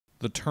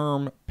The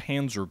term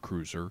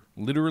Panzercruiser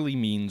literally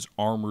means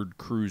armored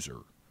cruiser.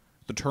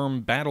 The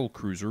term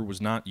battlecruiser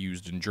was not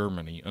used in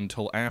Germany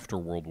until after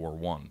World War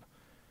I.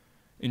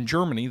 In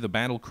Germany, the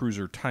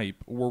battlecruiser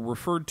type were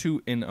referred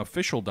to in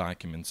official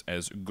documents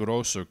as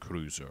große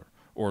Cruiser,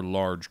 or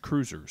large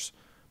cruisers,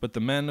 but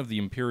the men of the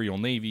Imperial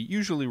Navy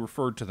usually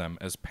referred to them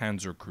as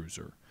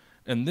Panzercruiser.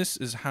 And this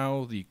is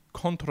how the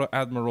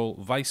Konteradmiral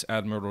Vice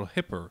Admiral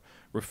Hipper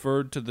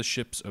referred to the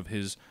ships of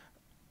his...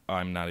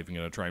 I'm not even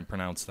going to try and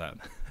pronounce that.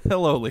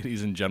 Hello,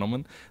 ladies and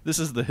gentlemen. This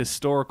is the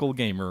Historical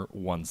Gamer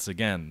once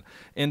again.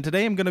 And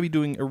today I'm going to be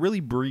doing a really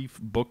brief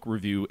book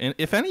review, and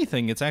if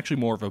anything, it's actually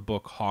more of a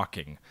book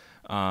hawking.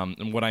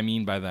 And what I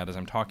mean by that is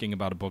I'm talking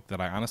about a book that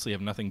I honestly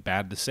have nothing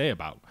bad to say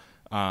about,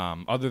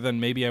 other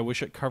than maybe I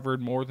wish it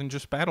covered more than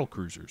just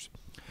battlecruisers.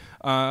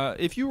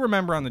 If you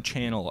remember on the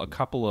channel a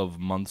couple of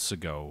months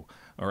ago,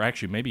 or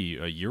actually maybe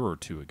a year or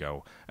two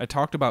ago, I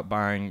talked about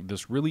buying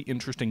this really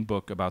interesting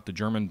book about the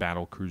German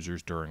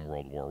battlecruisers during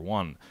World War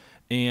I.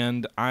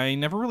 And I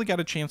never really got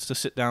a chance to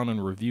sit down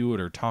and review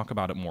it or talk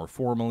about it more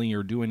formally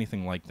or do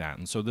anything like that.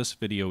 And so this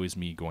video is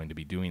me going to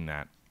be doing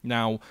that.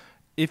 Now,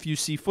 if you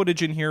see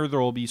footage in here, there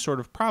will be sort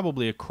of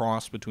probably a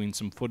cross between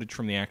some footage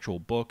from the actual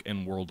book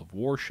and World of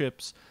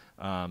Warships.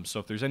 So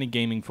if there's any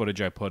gaming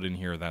footage I put in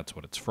here, that's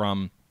what it's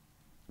from.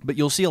 But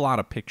you'll see a lot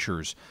of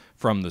pictures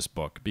from this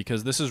book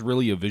because this is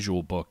really a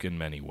visual book in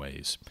many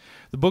ways.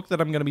 The book that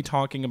I'm going to be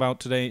talking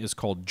about today is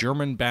called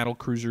German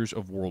Battlecruisers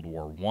of World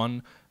War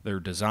I, Their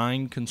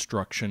Design,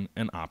 Construction,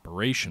 and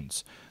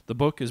Operations. The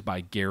book is by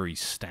Gary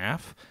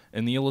Staff,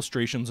 and the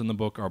illustrations in the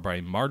book are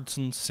by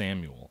Mardson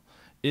Samuel.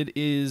 It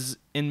is,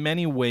 in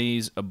many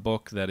ways, a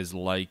book that is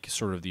like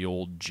sort of the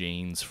old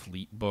Jane's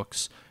Fleet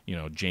books, you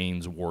know,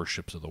 Jane's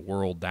Warships of the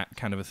World, that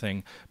kind of a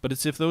thing. But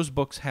it's if those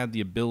books had the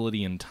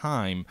ability and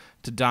time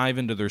to dive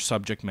into their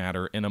subject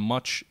matter in a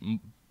much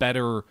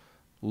better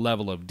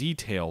level of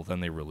detail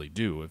than they really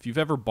do. If you've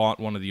ever bought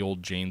one of the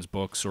old Jane's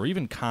books, or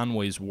even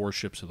Conway's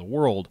Warships of the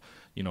World,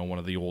 you know, one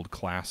of the old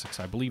classics,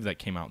 I believe that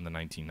came out in the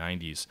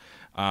 1990s.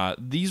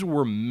 These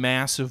were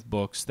massive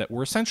books that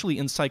were essentially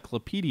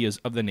encyclopedias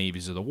of the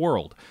navies of the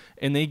world,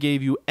 and they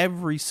gave you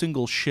every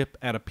single ship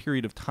at a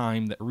period of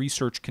time that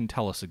research can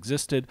tell us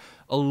existed,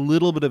 a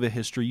little bit of a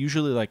history,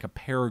 usually like a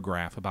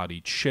paragraph about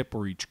each ship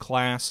or each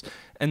class,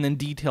 and then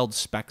detailed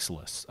specs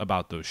lists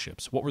about those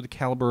ships. What were the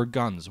caliber of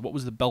guns? What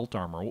was the belt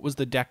armor? What was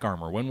the deck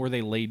armor? When were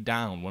they laid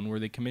down? When were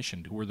they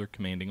commissioned? Who were their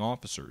commanding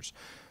officers?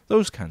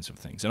 Those kinds of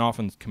things. And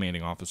often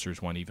commanding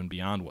officers went even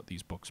beyond what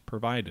these books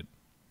provided.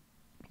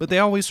 But they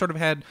always sort of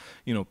had,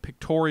 you know,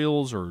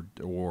 pictorials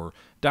or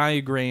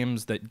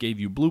diagrams that gave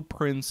you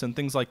blueprints and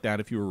things like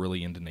that if you were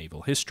really into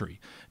naval history.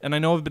 And I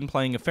know I've been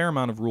playing a fair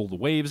amount of Rule the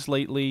Waves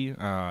lately.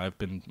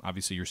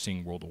 Obviously you're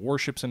seeing World of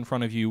Warships in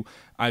front of you.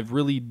 I've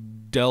really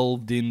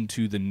delved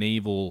into the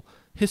naval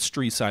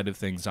history side of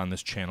things on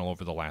this channel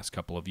over the last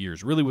couple of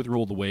years, really with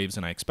Rule the Waves,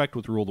 and I expect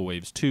with Rule the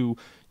Waves 2,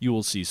 you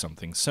will see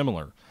something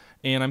similar.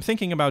 And I'm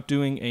thinking about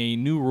doing a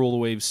new Rule the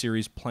Waves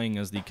series playing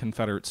as the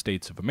Confederate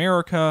States of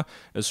America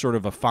as sort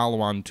of a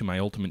follow-on to my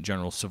Ultimate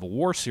General Civil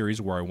War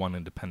series where I won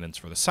independence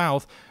for the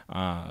South.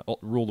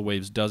 Rule the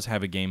Waves does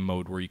have a game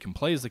mode where you can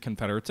play as the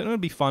Confederates, and it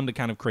would be fun to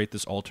kind of create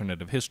this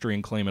alternative history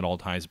and claim it all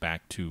ties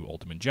back to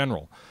Ultimate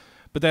General.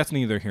 But that's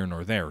neither here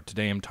nor there.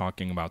 Today I'm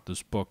talking about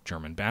this book,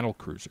 German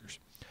Battlecruisers.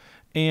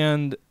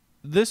 And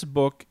this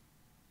book,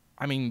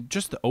 I mean,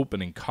 just the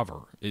opening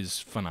cover is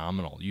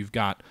phenomenal. You've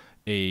got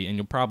and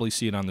you'll probably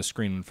see it on the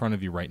screen in front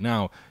of you right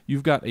now,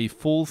 you've got a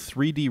full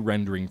 3D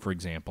rendering, for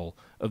example,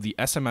 of the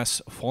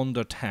SMS von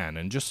der Tann.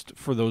 And just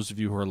for those of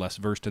you who are less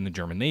versed in the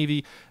German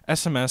Navy,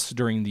 SMS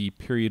during the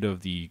period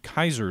of the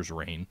Kaiser's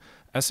reign,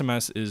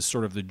 SMS is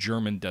sort of the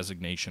German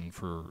designation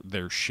for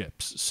their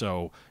ships.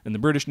 So in the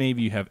British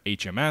Navy, you have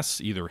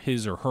HMS, either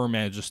His or Her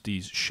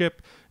Majesty's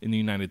ship. In the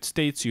United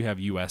States, you have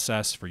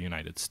USS for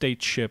United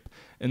States ship.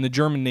 In the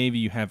German Navy,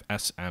 you have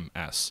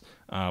SMS,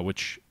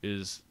 which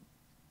is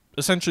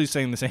essentially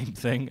saying the same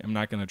thing. I'm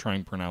not going to try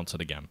and pronounce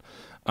it again.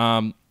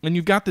 And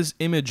you've got this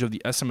image of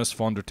the SMS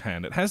von der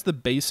Tann. It has the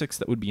basics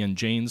that would be in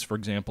Jane's, for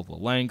example, the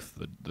length,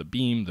 the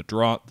beam, the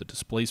draught, the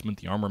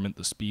displacement, the armament,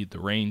 the speed, the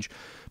range.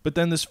 But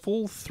then this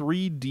full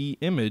 3D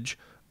image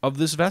of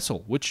this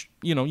vessel, which,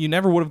 you know, you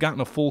never would have gotten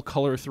a full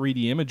color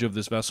 3D image of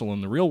this vessel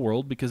in the real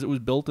world because it was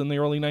built in the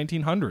early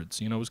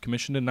 1900s. You know, it was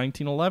commissioned in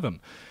 1911.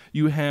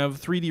 You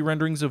have 3D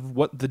renderings of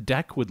what the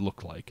deck would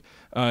look like.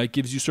 It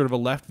gives you sort of a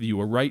left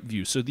view, a right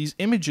view. So these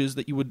images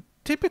that you would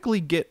typically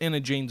get in a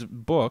Jane's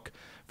book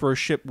for a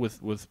ship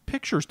with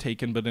pictures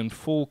taken, but in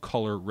full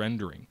color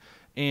rendering.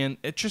 And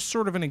it's just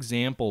sort of an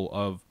example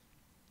of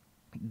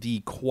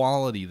the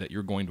quality that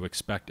you're going to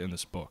expect in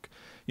this book.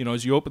 You know,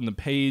 as you open the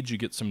page, you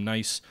get some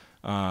nice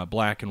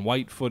black and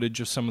white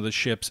footage of some of the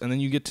ships, and then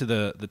you get to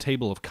the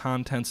table of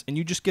contents, and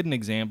you just get an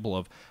example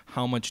of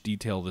how much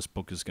detail this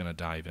book is going to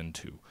dive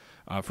into.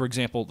 For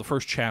example, the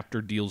first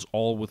chapter deals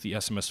all with the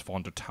SMS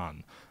von der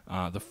Tann,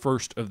 the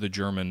first of the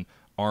German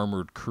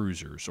armored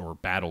cruisers, or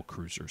battle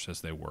cruisers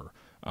as they were.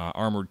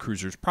 Armored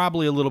cruisers,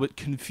 probably a little bit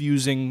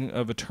confusing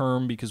of a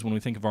term, because when we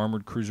think of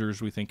armored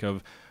cruisers, we think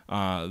of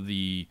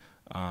the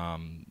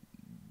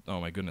oh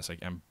my goodness,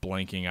 I'm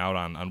blanking out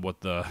on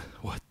what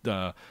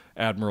the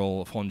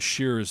Admiral von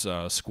Scheer's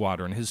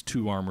squadron, his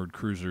 2 armored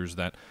cruisers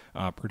that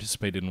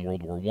participated in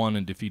World War I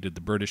and defeated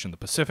the British in the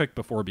Pacific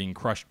before being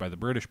crushed by the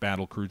British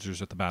battle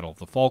cruisers at the Battle of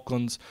the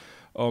Falklands.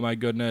 Oh my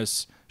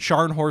goodness,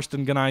 Scharnhorst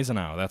and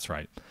Gneisenau, that's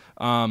right.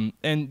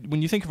 And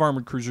when you think of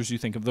armored cruisers, you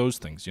think of those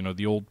things,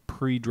 the old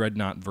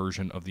pre-dreadnought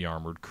version of the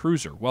armored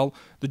cruiser. Well,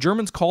 the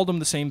Germans called them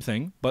the same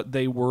thing, but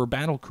they were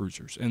battle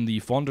cruisers, and the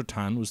Von der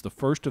Tann was the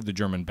first of the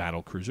German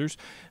battle cruisers,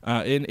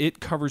 and it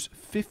covers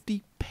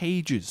 50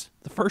 pages.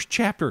 The first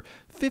chapter,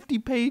 50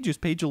 pages,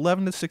 page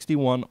 11 to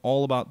 61,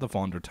 all about the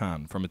Von der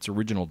Tann. From its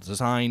original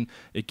design,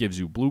 it gives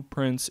you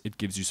blueprints, it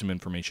gives you some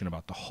information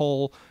about the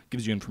hull,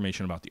 gives you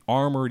information about the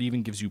armor, it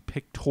even gives you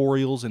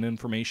pictorials and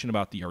information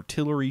about the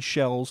artillery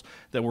shells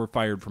that were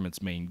fired from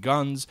its main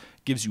guns,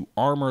 gives you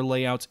armor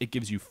layouts, it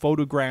gives you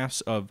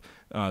photographs of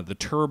the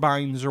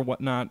turbines or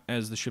whatnot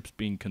as the ship's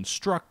being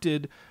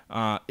constructed.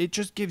 It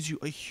just gives you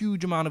a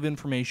huge amount of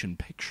information.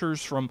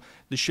 Pictures from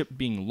the ship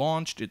being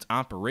launched, its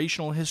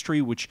operational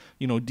history, which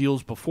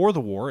deals before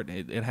the war.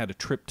 It had a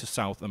trip to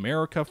South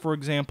America, for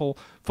example.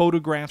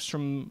 Photographs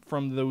from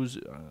those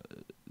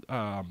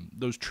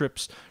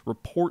trips,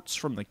 reports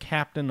from the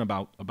captain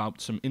about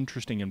some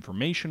interesting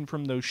information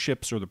from those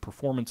ships or the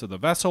performance of the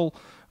vessel.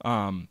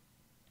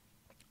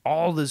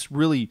 All this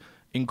really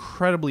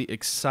incredibly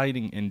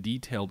exciting and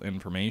detailed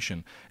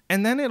information.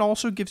 And then it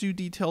also gives you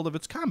detail of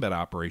its combat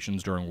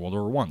operations during World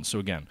War I. So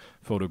again,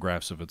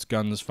 photographs of its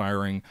guns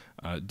firing,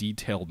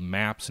 detailed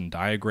maps and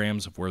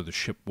diagrams of where the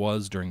ship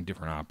was during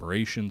different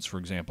operations. For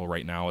example,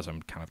 right now, as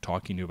I'm kind of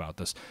talking to you about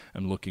this,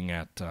 I'm looking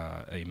at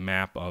a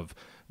map of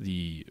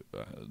the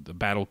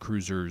battle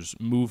cruiser's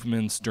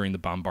movements during the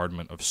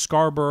bombardment of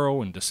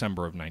Scarborough in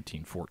December of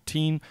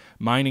 1914,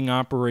 mining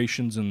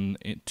operations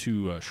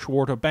into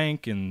Schwarta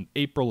Bank in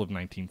April of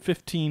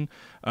 1915.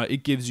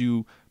 It gives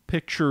you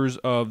pictures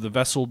of the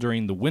vessel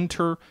during the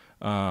winter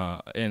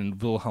in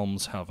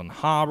Wilhelmshaven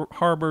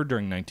Harbor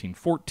during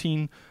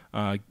 1914,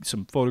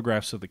 some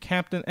photographs of the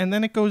captain, and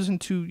then it goes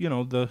into,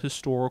 the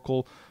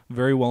historical,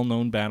 very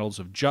well-known battles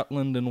of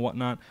Jutland and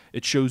whatnot.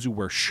 It shows you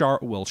where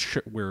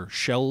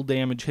shell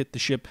damage hit the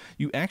ship.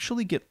 You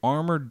actually get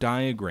armored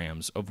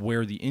diagrams of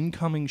where the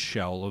incoming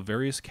shell of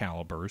various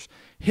calibers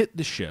hit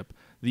the ship,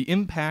 the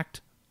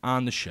impact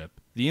on the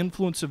ship, the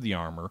influence of the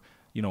armor,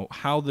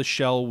 how the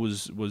shell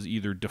was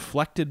either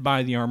deflected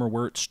by the armor,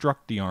 where it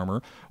struck the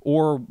armor,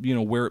 or,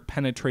 where it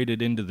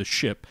penetrated into the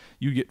ship.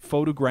 You get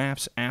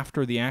photographs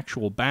after the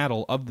actual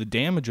battle of the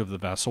damage of the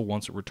vessel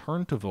once it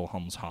returned to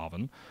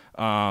Wilhelmshaven.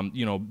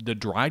 The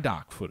dry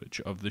dock footage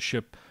of the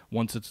ship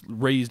once it's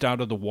raised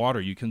out of the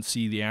water. You can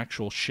see the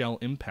actual shell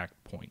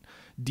impact point.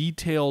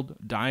 Detailed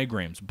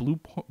diagrams,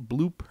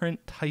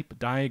 blueprint-type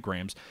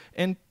diagrams,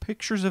 and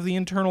pictures of the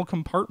internal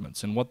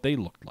compartments and what they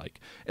looked like.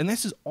 And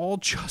this is all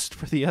just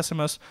for the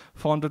SMS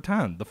Von der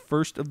Tann, the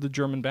first of the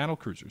German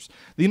battlecruisers.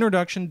 The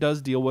introduction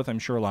does deal with, I'm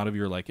sure a lot of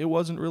you are like, it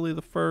wasn't really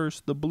the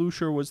first, the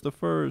Blücher was the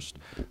first.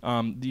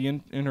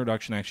 The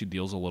introduction actually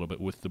deals a little bit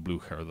with the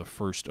Blücher, the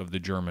first of the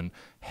German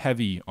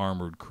heavy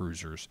armored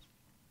cruisers,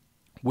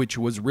 which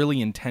was really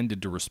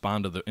intended to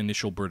respond to the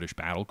initial British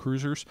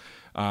battlecruisers,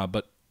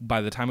 but by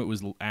the time it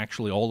was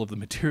actually all of the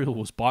material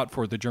was bought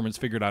for it, the Germans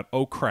figured out,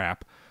 oh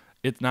crap,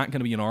 it's not going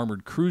to be an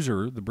armored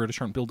cruiser. The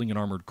British aren't building an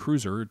armored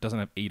cruiser. It doesn't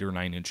have 8 or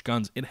 9 inch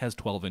guns. It has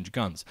 12-inch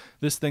guns.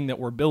 This thing that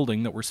we're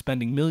building, that we're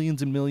spending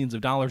millions and millions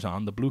of dollars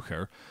on, the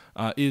Blücher,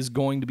 is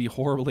going to be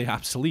horribly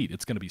obsolete.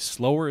 It's going to be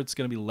slower, it's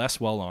going to be less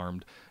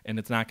well-armed, and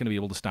it's not going to be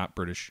able to stop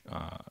British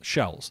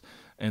shells.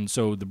 And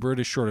so the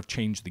British sort of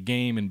changed the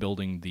game in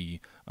building the,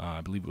 I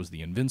believe it was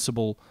the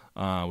Invincible,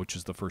 which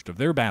is the first of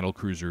their battle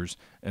cruisers,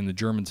 and the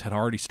Germans had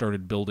already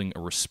started building a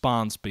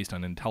response based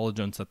on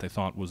intelligence that they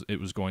thought it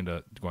was going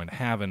to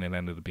have, and it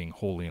ended up being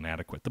wholly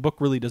inadequate. The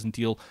book really doesn't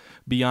deal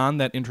beyond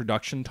that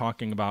introduction,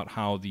 talking about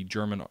how the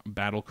German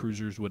battle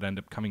cruisers would end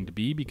up coming to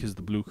be, because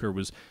the Blücher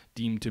was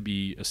deemed to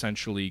be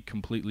essentially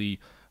completely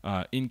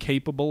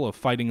incapable of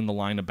fighting in the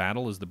line of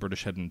battle as the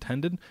British had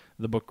intended.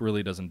 The book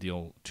really doesn't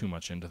deal too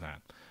much into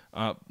that.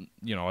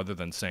 Other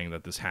than saying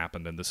that this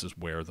happened and this is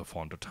where the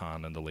Von der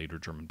Tann and the later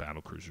German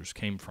battlecruisers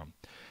came from.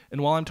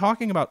 And while I'm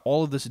talking about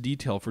all of this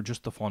detail for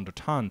just the Von der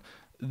Tann,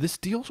 this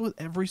deals with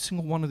every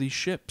single one of these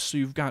ships. So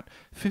you've got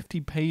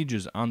 50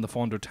 pages on the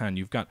Von der Tann.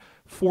 You've got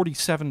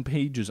 47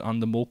 pages on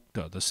the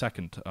Moltke, the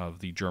second of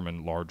the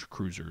German large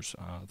cruisers,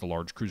 the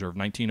large cruiser of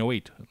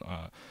 1908.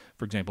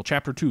 For example,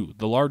 Chapter 2,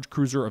 the large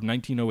cruiser of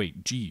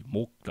 1908, G,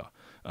 Moltke.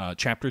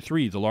 Chapter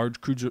 3, the large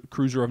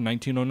cruiser of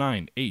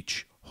 1909,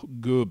 H,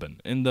 Goeben.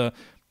 And the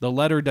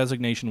letter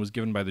designation was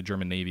given by the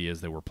German Navy as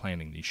they were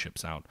planning these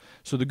ships out.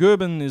 So the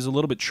Goeben is a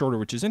little bit shorter,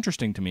 which is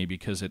interesting to me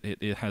because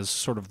it has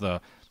sort of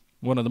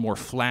one of the more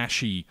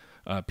flashy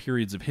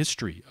periods of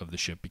history of the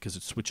ship, because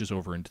it switches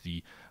over into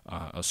the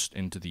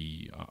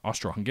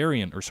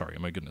Austro-Hungarian, or sorry,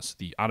 my goodness,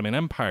 the Ottoman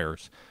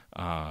Empire's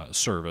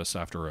service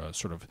after a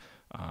sort of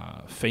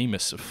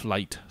famous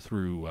flight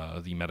through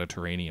the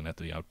Mediterranean at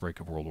the outbreak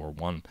of World War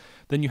I.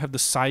 Then you have the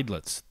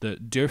Seydlitz, the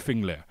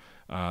Derfingler,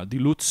 the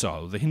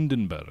Lutzow, the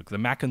Hindenburg, the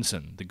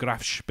Mackensen, the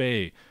Graf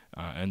Spee,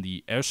 and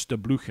the Erste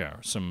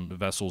Blücher, some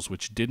vessels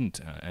which didn't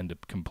end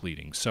up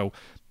completing. So,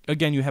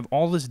 again, you have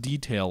all this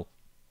detail,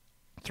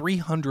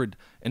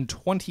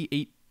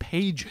 328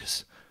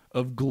 pages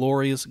of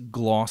glorious,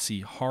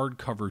 glossy,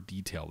 hardcover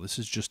detail. This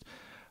is just,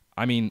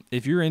 I mean,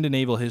 if you're into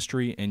naval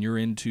history and you're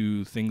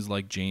into things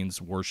like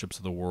Jane's Warships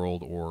of the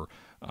World, or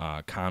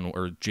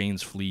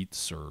Jane's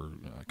Fleets, or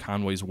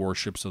Conway's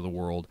Warships of the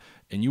World,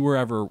 and you were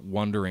ever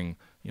wondering,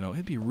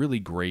 it'd be really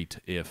great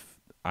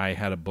if I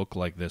had a book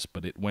like this,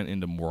 but it went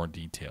into more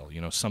detail,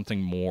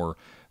 something more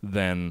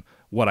than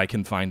what I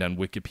can find on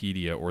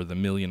Wikipedia or the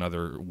million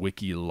other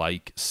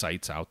wiki-like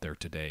sites out there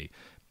today.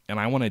 And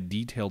I want a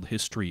detailed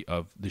history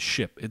of the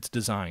ship, its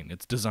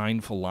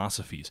design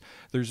philosophies.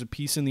 There's a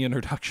piece in the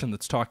introduction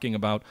that's talking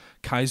about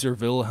Kaiser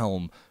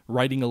Wilhelm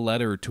writing a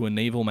letter to a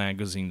naval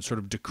magazine sort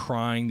of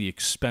decrying the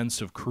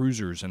expense of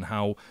cruisers, and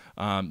how,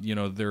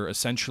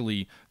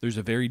 there's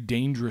a very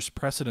dangerous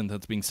precedent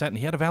that's being set. And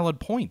he had a valid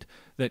point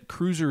that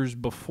cruisers,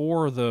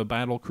 before the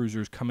battle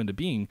cruisers come into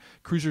being,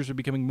 cruisers are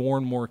becoming more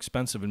and more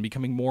expensive and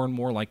becoming more and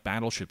more like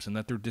battleships, and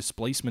that their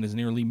displacement is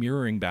nearly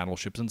mirroring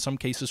battleships. In some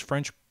cases,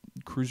 French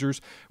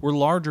cruisers were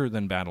larger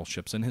than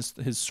battleships, and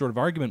his sort of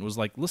argument was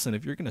like, listen,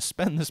 if you're going to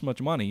spend this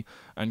much money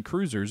on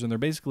cruisers and they're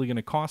basically going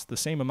to cost the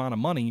same amount of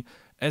money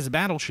as a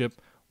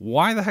battleship,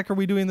 why the heck are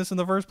we doing this in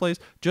the first place?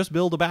 Just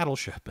build a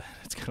battleship.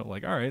 It's kind of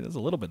like, all right, that's a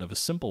little bit of a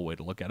simple way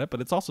to look at it,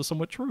 but it's also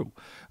somewhat true.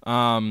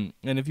 And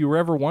if you were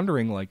ever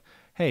wondering, like,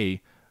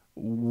 hey,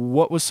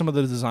 what was some of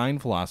the design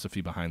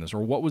philosophy behind this,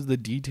 or what was the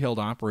detailed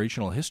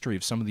operational history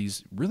of some of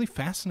these really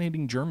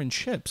fascinating German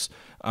ships,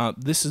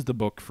 this is the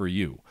book for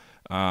you.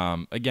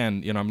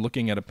 Again, I'm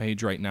looking at a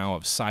page right now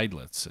of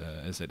Seydlitz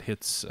as it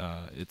hits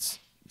its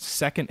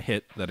second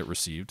hit that it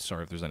received.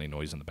 Sorry if there's any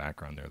noise in the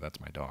background there. That's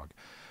my dog.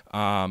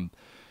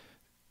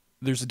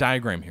 There's a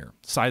diagram here.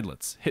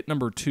 Seydlitz, hit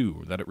number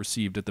 2 that it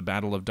received at the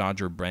Battle of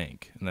Dogger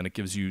Bank. And then it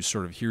gives you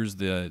sort of, here's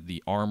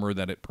the armor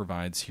that it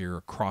provides here,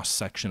 a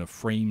cross-section of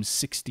frame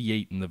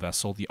 68 in the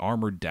vessel. The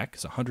armored deck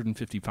is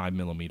 155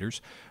 millimeters.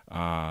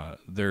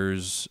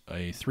 There's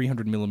a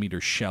 300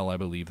 millimeter shell, I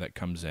believe, that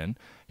comes in.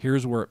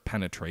 Here's where it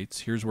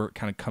penetrates. Here's where it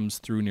kind of comes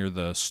through near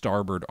the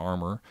starboard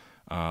armor,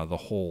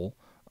 the hull.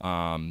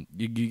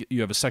 You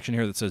have a section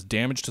here that says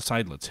damage to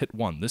Seydlitz, hit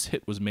 1. This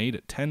hit was made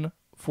at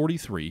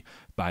 10:43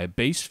 by a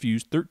base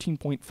fused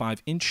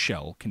 13.5-inch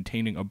shell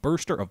containing a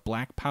burster of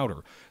black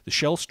powder. The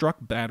shell struck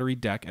battery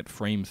deck at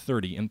frame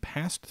 30 and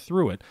passed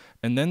through it,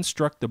 and then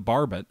struck the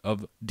barbette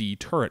of D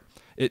turret.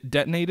 It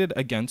detonated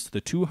against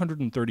the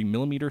 230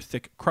 millimeter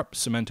thick Krupp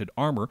cemented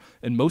armor,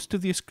 and most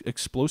of the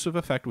explosive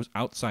effect was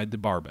outside the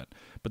barbette.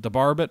 But the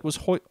barbette was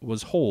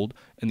holed,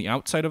 and the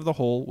outside of the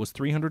hole was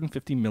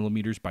 350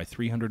 millimeters by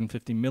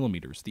 350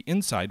 millimeters. The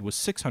inside was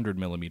 600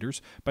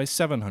 millimeters by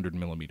 700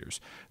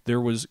 millimeters.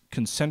 There was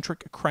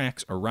concentric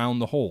cracks around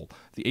the hole.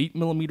 The 8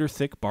 millimeter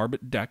thick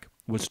barbette deck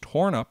was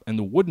torn up, and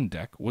the wooden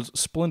deck was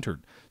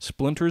splintered.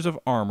 Splinters of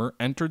armor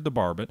entered the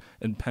barbette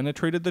and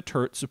penetrated the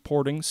turret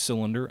supporting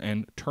cylinder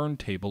and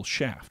turntable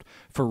shaft.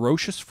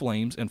 Ferocious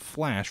flames and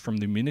flash from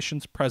the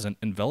munitions present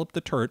enveloped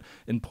the turret,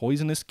 and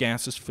poisonous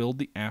gases filled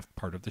the aft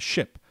part of the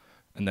ship.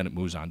 And then it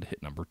moves on to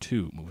hit number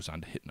 2, moves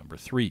on to hit number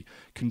 3.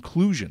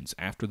 Conclusions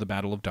after the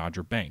Battle of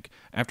Dogger Bank.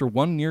 After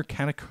one near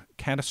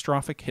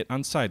catastrophic hit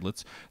on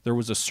Seydlitz, there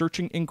was a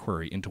searching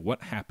inquiry into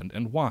what happened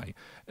and why.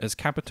 As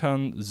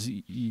Captain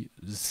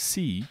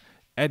C.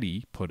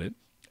 Eddy put it,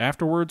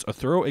 afterwards, a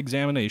thorough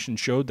examination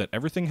showed that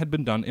everything had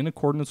been done in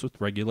accordance with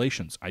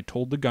regulations. I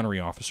told the gunnery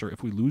officer,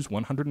 if we lose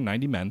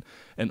 190 men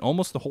and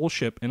almost the whole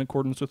ship in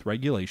accordance with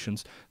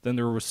regulations, then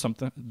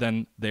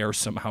they are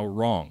somehow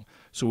wrong.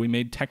 So we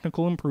made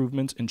technical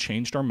improvements and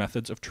changed our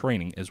methods of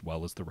training as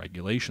well as the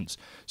regulations.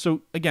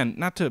 So again,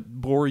 not to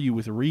bore you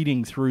with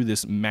reading through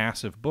this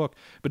massive book,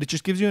 but it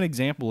just gives you an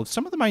example of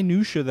some of the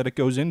minutiae that it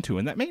goes into,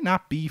 and that may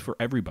not be for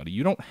everybody.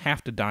 You don't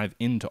have to dive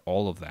into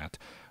all of that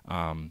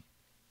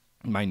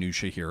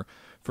minutiae here.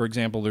 For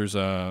example, there's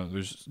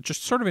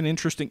just sort of an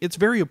interesting, it's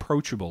very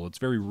approachable, it's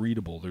very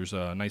readable. There's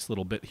a nice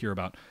little bit here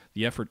about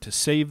the effort to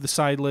save the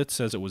Seydlitz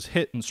as it was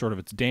hit, and sort of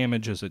its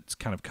damage as it's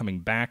kind of coming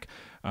back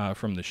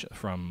from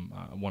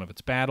one of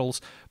its battles.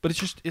 But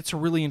it's a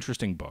really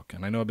interesting book,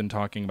 and I know I've been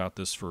talking about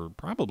this for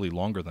probably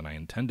longer than I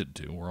intended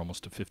to. We're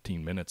almost to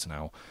 15 minutes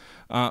now.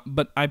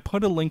 But I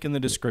put a link in the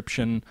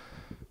description.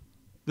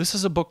 This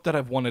is a book that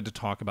I've wanted to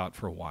talk about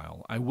for a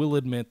while. I will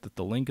admit that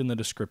the link in the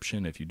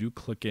description, if you do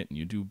click it and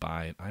you do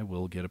buy it, I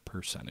will get a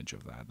percentage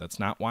of that. That's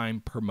not why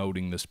I'm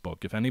promoting this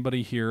book. If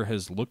anybody here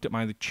has looked at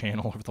my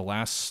channel over the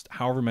last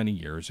however many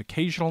years,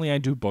 occasionally I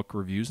do book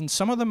reviews, and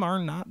some of them are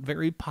not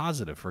very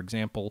positive. For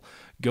example,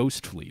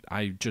 Ghost Fleet.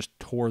 I just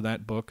tore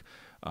that book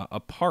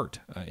apart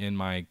in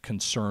my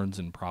concerns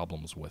and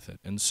problems with it.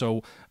 And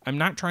so I'm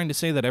not trying to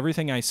say that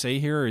everything I say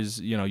here is,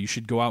 you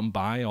should go out and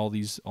buy all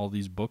these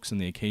books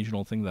and the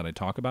occasional thing that I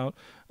talk about.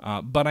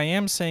 But I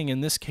am saying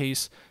in this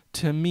case,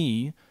 to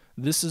me,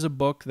 this is a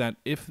book that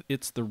if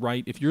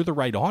you're the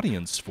right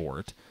audience for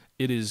it,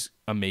 it is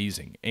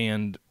amazing.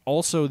 And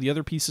also the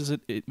other piece is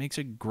it makes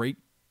a great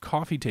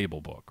coffee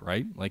table book,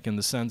 right? Like in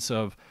the sense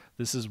of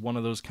this is one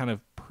of those kind of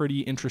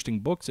pretty interesting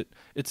books.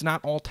 It's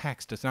not all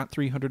text. It's not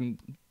 300 and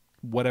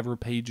whatever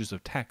pages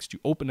of text. You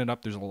open it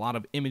up, there's a lot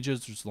of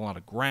images, there's a lot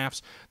of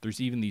graphs, there's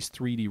even these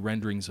 3D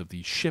renderings of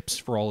these ships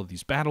for all of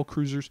these battle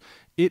cruisers.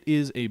 It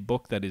is a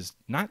book that is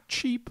not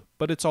cheap,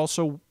 but it's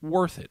also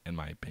worth it, in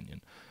my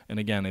opinion. And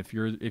again, if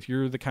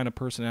you're the kind of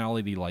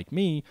personality like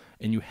me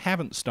and you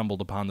haven't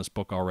stumbled upon this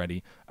book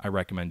already, I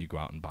recommend you go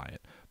out and buy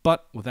it.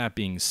 But with that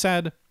being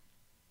said,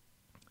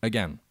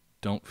 again,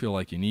 don't feel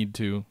like you need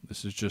to.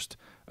 This is just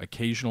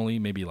occasionally,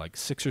 maybe like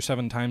 6 or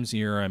 7 times a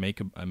year, I make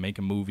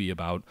a movie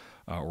about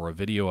or a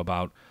video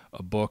about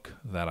a book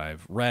that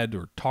I've read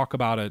or talk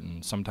about it,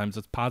 and sometimes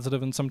it's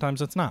positive and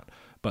sometimes it's not.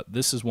 But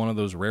this is one of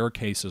those rare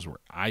cases where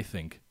I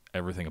think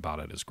everything about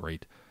it is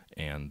great,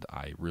 and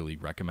I really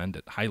recommend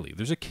it highly.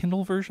 There's a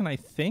Kindle version, I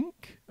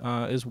think,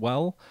 as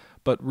well.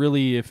 But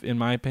really, in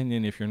my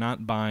opinion, if you're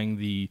not buying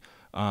the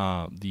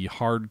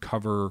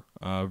hardcover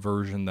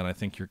version, then I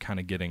think you're kind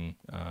of getting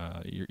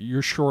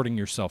you're shorting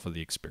yourself of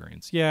the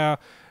experience. Yeah,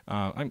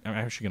 I'm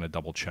actually going to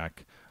double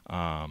check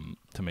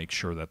to make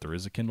sure that there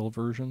is a Kindle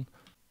version.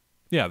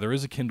 Yeah, there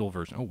is a Kindle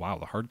version. Oh wow,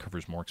 the hardcover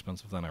is more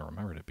expensive than I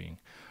remembered it being.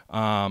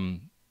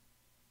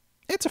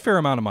 It's a fair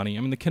amount of money.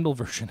 I mean, the Kindle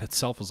version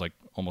itself is like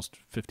almost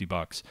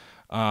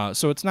 $50,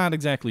 so it's not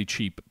exactly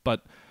cheap,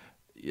 but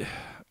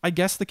I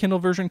guess the Kindle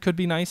version could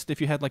be nice if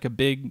you had like a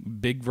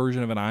big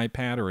version of an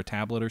iPad or a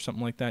tablet or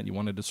something like that. You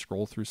wanted to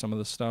scroll through some of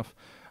this stuff.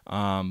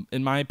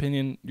 In my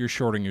opinion, you're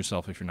shorting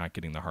yourself if you're not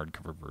getting the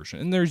hardcover version.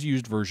 And there's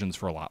used versions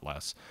for a lot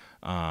less.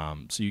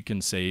 So you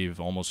can save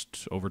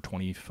almost over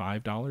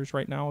 $25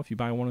 right now if you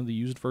buy one of the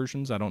used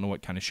versions. I don't know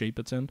what kind of shape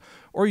it's in.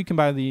 Or you can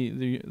buy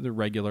the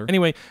regular.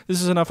 Anyway,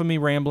 this is enough of me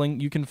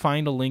rambling. You can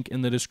find a link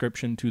in the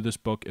description to this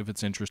book if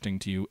it's interesting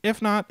to you.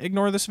 If not,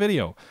 ignore this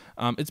video.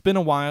 It's been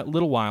a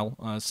little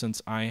while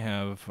since I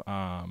have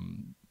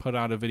put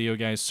out a video,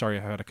 guys. Sorry,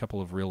 I had a couple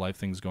of real life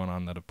things going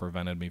on that have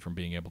prevented me from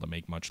being able to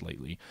make much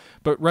lately.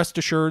 But rest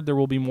assured, there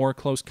will be more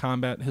close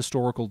combat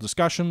historical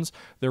discussions.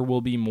 There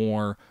will be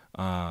more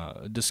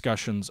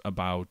discussions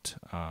about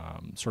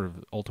sort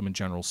of Ultimate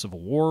General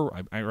Civil War.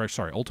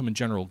 Ultimate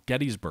General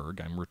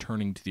Gettysburg. I'm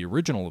returning to the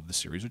original of the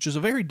series, which is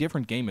a very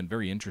different game and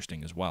very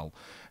interesting as well.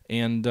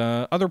 And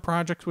other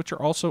projects which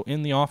are also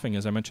in the offing,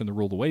 as I mentioned, the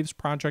Rule the Waves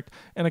project,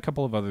 and a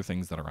couple of other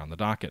things that are on the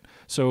docket.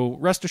 So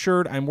rest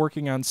assured, I'm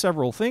working on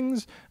several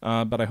things,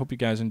 but I hope you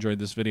guys enjoyed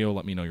this video.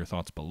 Let me know your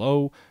thoughts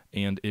below.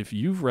 And if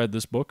you've read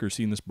this book or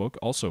seen this book,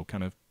 also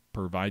kind of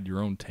provide your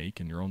own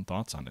take and your own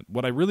thoughts on it.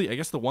 I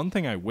guess the one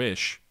thing I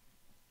wish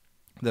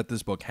that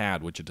this book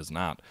had, which it does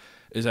not,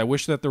 is I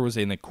wish that there was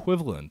an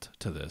equivalent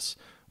to this,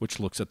 which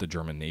looks at the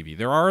German Navy.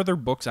 There are other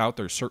books out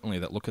there, certainly,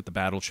 that look at the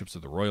battleships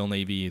of the Royal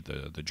Navy,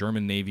 the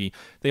German Navy.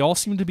 They all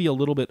seem to be a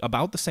little bit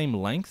about the same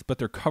length, but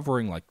they're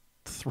covering like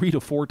 3 to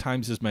 4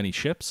 times as many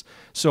ships.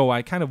 So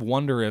I kind of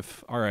wonder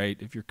if, all right,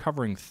 if you're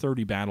covering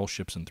 30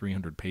 battleships in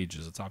 300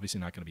 pages, it's obviously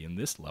not going to be in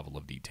this level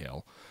of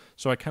detail.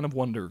 So I kind of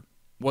wonder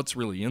what's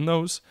really in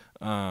those.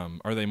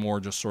 Are they more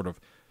just sort of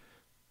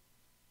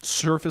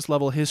surface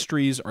level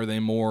histories? Are they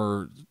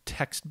more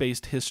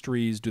text-based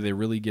histories? Do they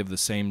really give the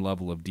same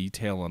level of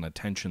detail and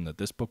attention that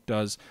this book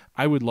does?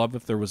 I would love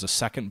if there was a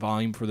second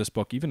volume for this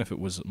book, even if it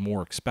was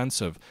more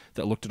expensive,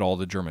 that looked at all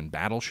the German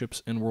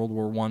battleships in World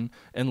War I,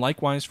 and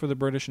likewise for the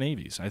British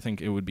navies. I think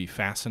it would be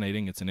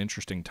fascinating. It's an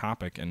interesting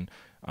topic, and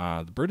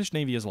the British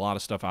Navy has a lot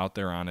of stuff out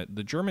there on it.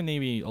 The German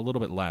Navy, a little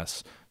bit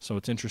less, so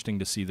it's interesting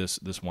to see this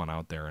one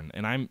out there.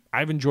 And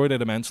I've enjoyed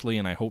it immensely,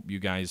 and I hope you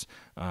guys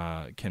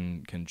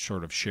can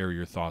sort of share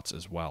your thoughts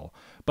as well.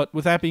 But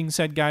with that being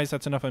said, guys,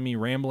 that's enough of me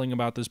rambling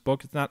about this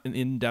book. It's not an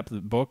in-depth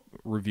book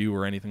review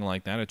or anything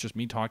like that. It's just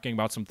me talking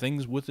about some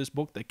things with this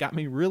book that got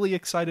me really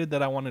excited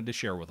that I wanted to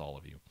share with all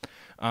of you.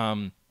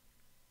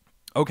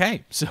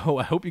 Okay, so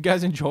I hope you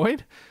guys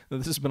enjoyed.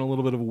 This has been a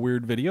little bit of a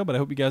weird video, but I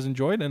hope you guys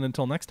enjoyed. And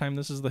until next time,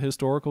 this is the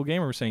Historical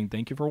Gamer saying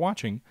thank you for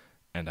watching,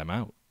 and I'm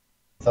out.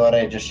 Thought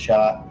I just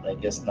shot, I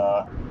guess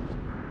not.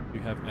 You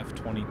have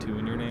F-22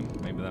 in your name?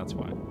 Maybe that's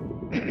why.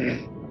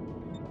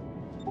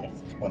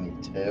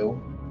 F-22?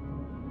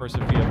 Of course,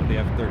 if you have the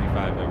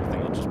F-35,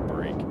 everything will just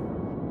break.